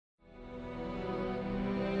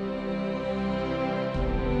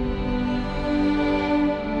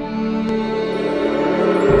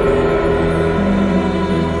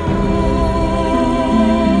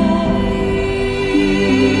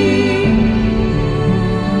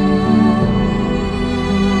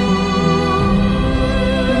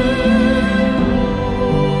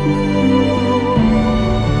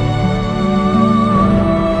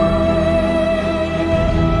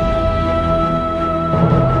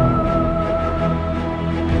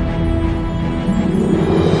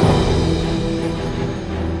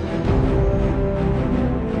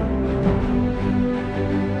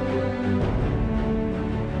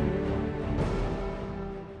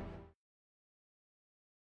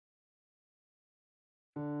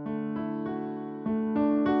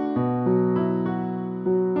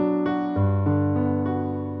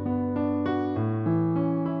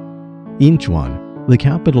Yinchuan, the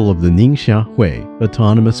capital of the Ningxia Hui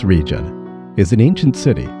Autonomous Region, is an ancient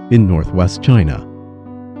city in northwest China.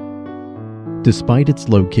 Despite its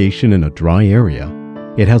location in a dry area,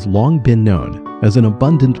 it has long been known as an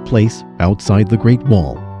abundant place outside the Great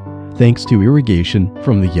Wall, thanks to irrigation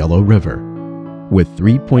from the Yellow River, with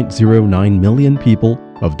 3.09 million people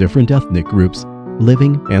of different ethnic groups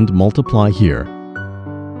living and multiply here.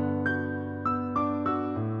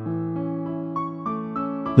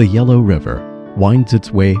 The Yellow River winds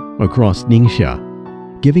its way across Ningxia,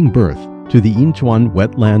 giving birth to the Yinchuan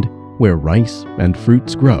wetland where rice and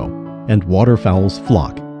fruits grow and waterfowls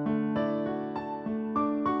flock.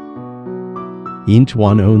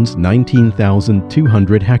 Yinchuan owns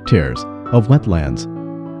 19,200 hectares of wetlands,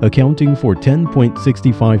 accounting for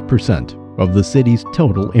 10.65% of the city's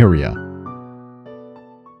total area.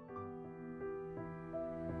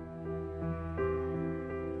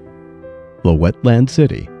 The wetland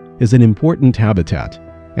city is an important habitat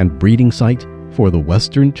and breeding site for the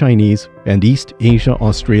Western Chinese and East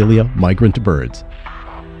Asia-Australia migrant birds.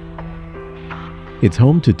 It's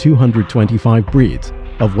home to 225 breeds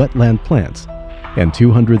of wetland plants and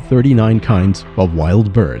 239 kinds of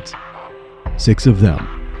wild birds. 6 of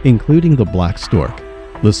them, including the black stork,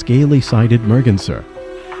 the scaly-sided merganser,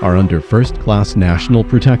 are under first-class national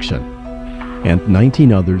protection, and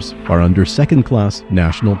 19 others are under second-class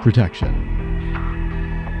national protection.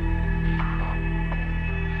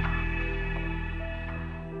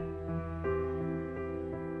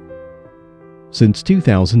 Since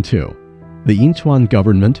 2002, the Yinchuan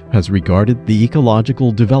government has regarded the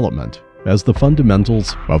ecological development as the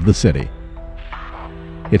fundamentals of the city.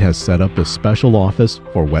 It has set up a special office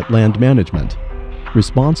for wetland management,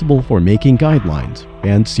 responsible for making guidelines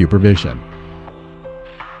and supervision.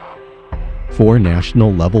 4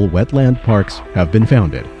 national-level wetland parks have been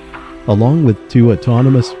founded, along with 2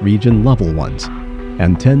 autonomous region level ones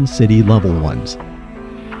and 10 city-level ones.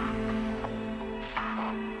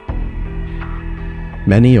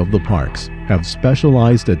 Many of the parks have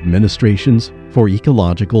specialized administrations for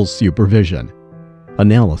ecological supervision,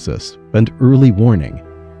 analysis, and early warning,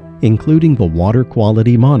 including the water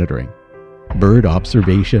quality monitoring, bird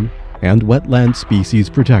observation, and wetland species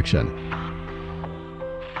protection.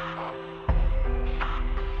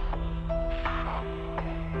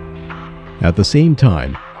 At the same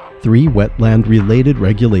time, 3 wetland-related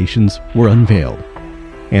regulations were unveiled,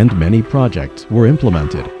 and many projects were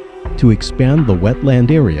implemented to expand the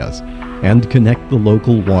wetland areas and connect the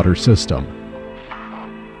local water system.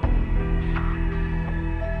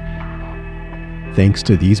 Thanks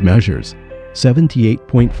to these measures,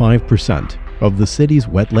 78.5% of the city's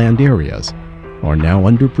wetland areas are now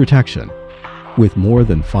under protection, with more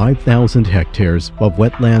than 5,000 hectares of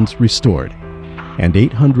wetlands restored and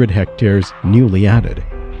 800 hectares newly added.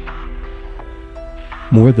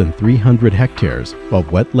 More than 300 hectares of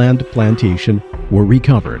wetland plantation were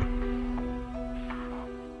recovered.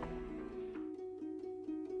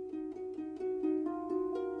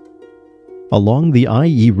 Along the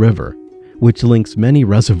Yi River, which links many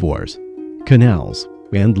reservoirs, canals,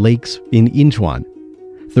 and lakes in Yinchuan,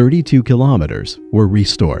 32 kilometers were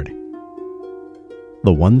restored.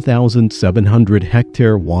 The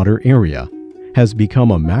 1,700-hectare water area has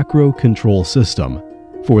become a macro control system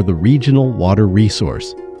for the regional water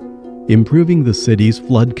resource, improving the city's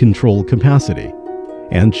flood control capacity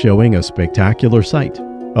and showing a spectacular sight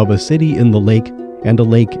of a city in the lake and a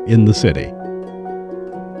lake in the city.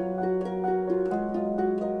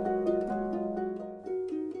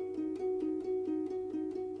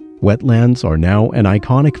 Wetlands are now an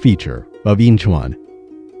iconic feature of Yinchuan.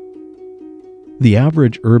 The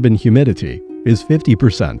average urban humidity is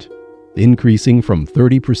 50%, increasing from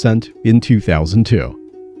 30% in 2002.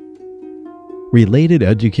 Related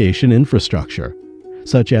education infrastructure,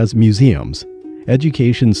 such as museums,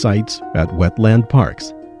 education sites at wetland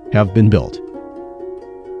parks, have been built.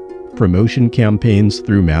 Promotion campaigns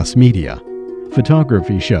through mass media,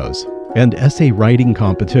 photography shows, and essay writing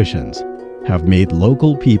competitions have made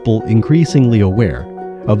local people increasingly aware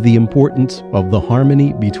of the importance of the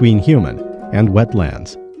harmony between human and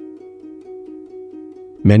wetlands.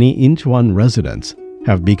 Many Yinchuan residents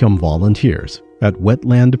have become volunteers at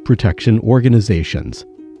wetland protection organizations.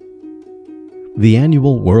 The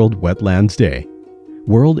annual World Wetlands Day,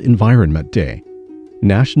 World Environment Day,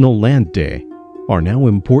 National Land Day are now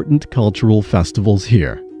important cultural festivals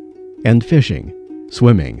here, and fishing,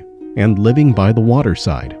 swimming, and living by the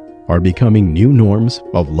waterside are becoming new norms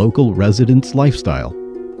of local residents' lifestyle.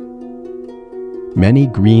 Many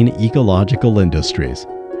green ecological industries,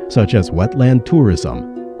 such as wetland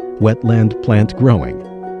tourism, wetland plant growing,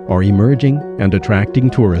 are emerging and attracting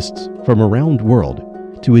tourists from around the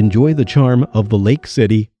world to enjoy the charm of the lake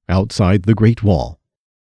city outside the Great Wall.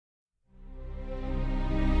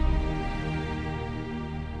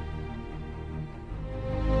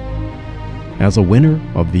 As a winner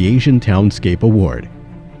of the Asian Townscape Award,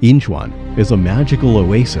 Yinchuan is a magical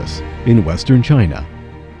oasis in western China.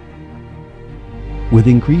 With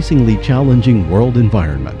increasingly challenging world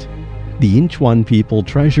environment, the Yinchuan people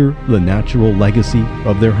treasure the natural legacy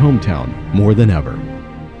of their hometown more than ever,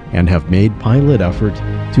 and have made pilot effort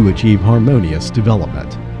to achieve harmonious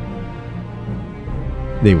development.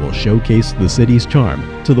 They will showcase the city's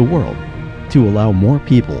charm to the world to allow more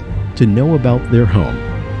people to know about their home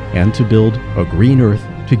and to build a green earth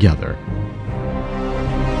together.